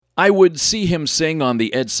I would see him sing on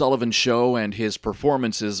The Ed Sullivan Show, and his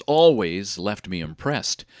performances always left me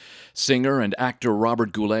impressed. Singer and actor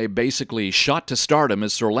Robert Goulet basically shot to stardom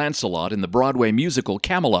as Sir Lancelot in the Broadway musical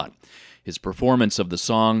Camelot. His performance of the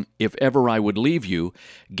song If Ever I Would Leave You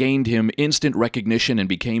gained him instant recognition and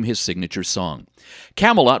became his signature song.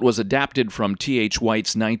 Camelot was adapted from T.H.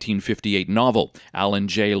 White's 1958 novel. Alan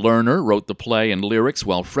J. Lerner wrote the play and lyrics,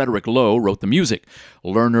 while Frederick Loewe wrote the music.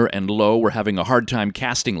 Lerner and Loewe were having a hard time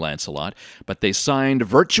casting Lancelot, but they signed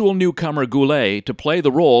virtual newcomer Goulet to play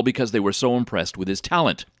the role because they were so impressed with his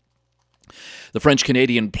talent. The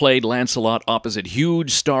French-Canadian played Lancelot opposite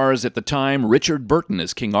huge stars at the time, Richard Burton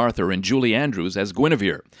as King Arthur and Julie Andrews as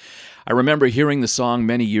Guinevere. I remember hearing the song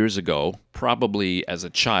many years ago, probably as a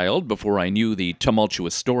child, before I knew the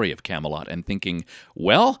tumultuous story of Camelot, and thinking,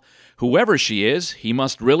 well, whoever she is, he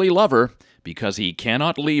must really love her, because he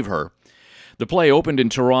cannot leave her. The play opened in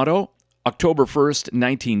Toronto, October 1st,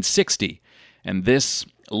 1960, and this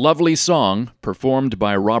lovely song, performed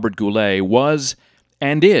by Robert Goulet, was,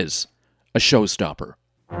 and is, a showstopper.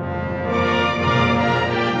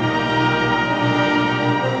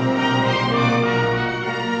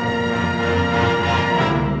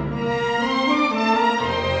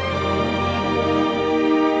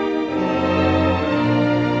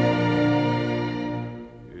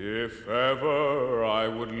 If ever I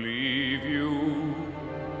would leave you,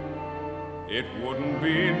 it wouldn't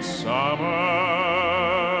be in summer.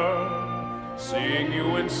 Seeing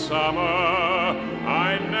you in summer,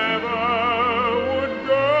 I never would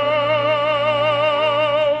go.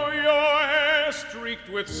 Your hair streaked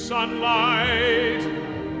with sunlight,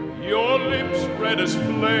 your lips red as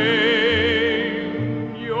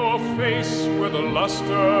flame, your face with a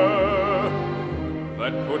luster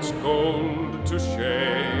that puts gold to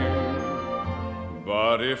shame.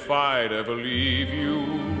 But if I'd ever leave you,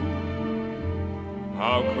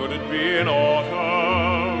 how could it be in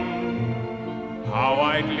autumn? How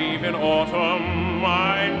I'd leave in autumn,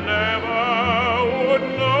 I never would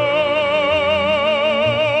know.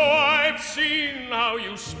 I've seen how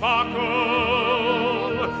you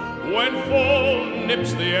sparkle when fall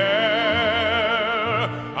nips the air.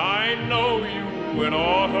 I know you in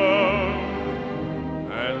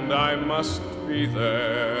autumn, and I must be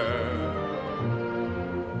there.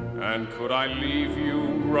 And could I leave you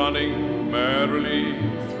running merrily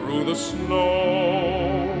through the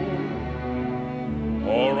snow?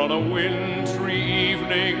 Or on a wintry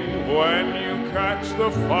evening when you catch the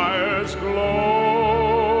fire's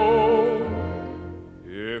glow?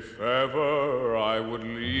 If ever I would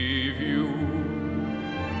leave you,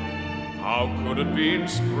 how could it be in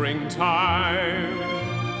springtime,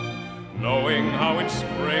 knowing how in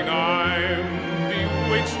spring I'm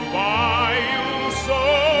bewitched by you so?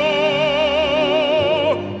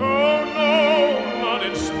 Oh no, not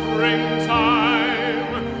in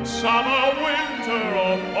springtime, summer, winter,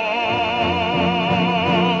 or fall.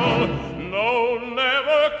 No,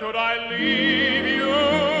 never could I leave you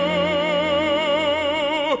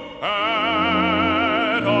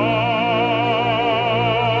at all.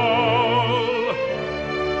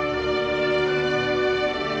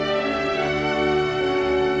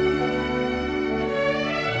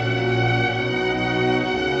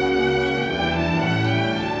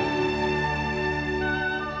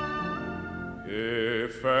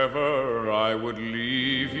 If ever I would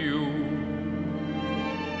leave you,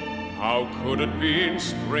 how could it be in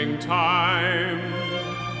springtime,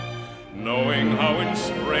 knowing how in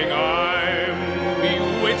spring I'm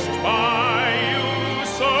bewitched by you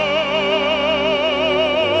so?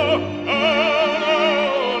 Oh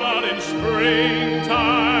no, not in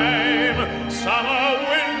springtime, summer,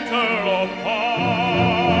 winter, or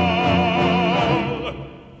fall.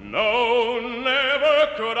 No, never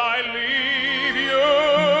could I leave you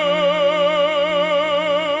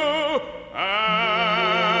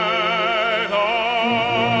at all.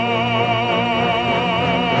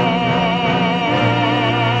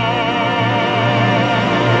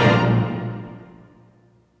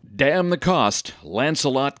 Damn the cost.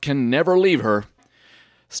 Lancelot can never leave her.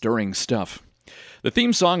 Stirring stuff. The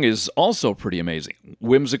theme song is also pretty amazing.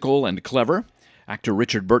 Whimsical and clever. Actor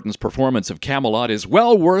Richard Burton's performance of Camelot is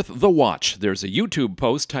well worth the watch. There's a YouTube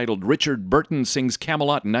post titled Richard Burton Sings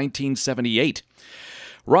Camelot 1978.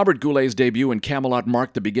 Robert Goulet's debut in Camelot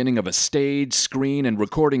marked the beginning of a stage, screen, and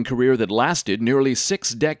recording career that lasted nearly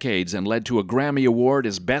 6 decades and led to a Grammy Award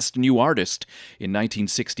as Best New Artist in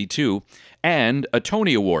 1962 and a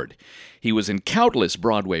Tony Award. He was in countless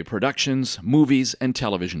Broadway productions, movies, and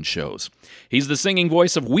television shows. He's the singing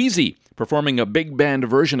voice of Wheezy, performing a big band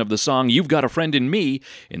version of the song You've Got a Friend in Me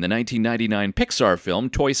in the 1999 Pixar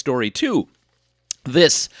film Toy Story 2.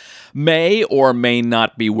 This may or may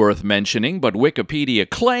not be worth mentioning, but Wikipedia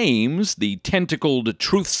claims the tentacled,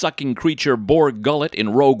 truth-sucking creature Borg Gullet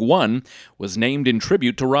in Rogue One was named in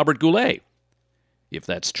tribute to Robert Goulet. If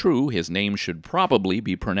that's true, his name should probably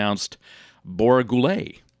be pronounced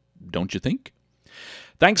Borgoulet, don't you think?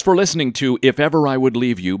 Thanks for listening to If Ever I Would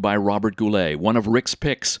Leave You by Robert Goulet, one of Rick's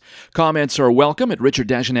picks. Comments are welcome at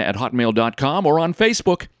richarddagenet@hotmail.com or on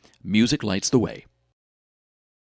Facebook. Music Lights the Way.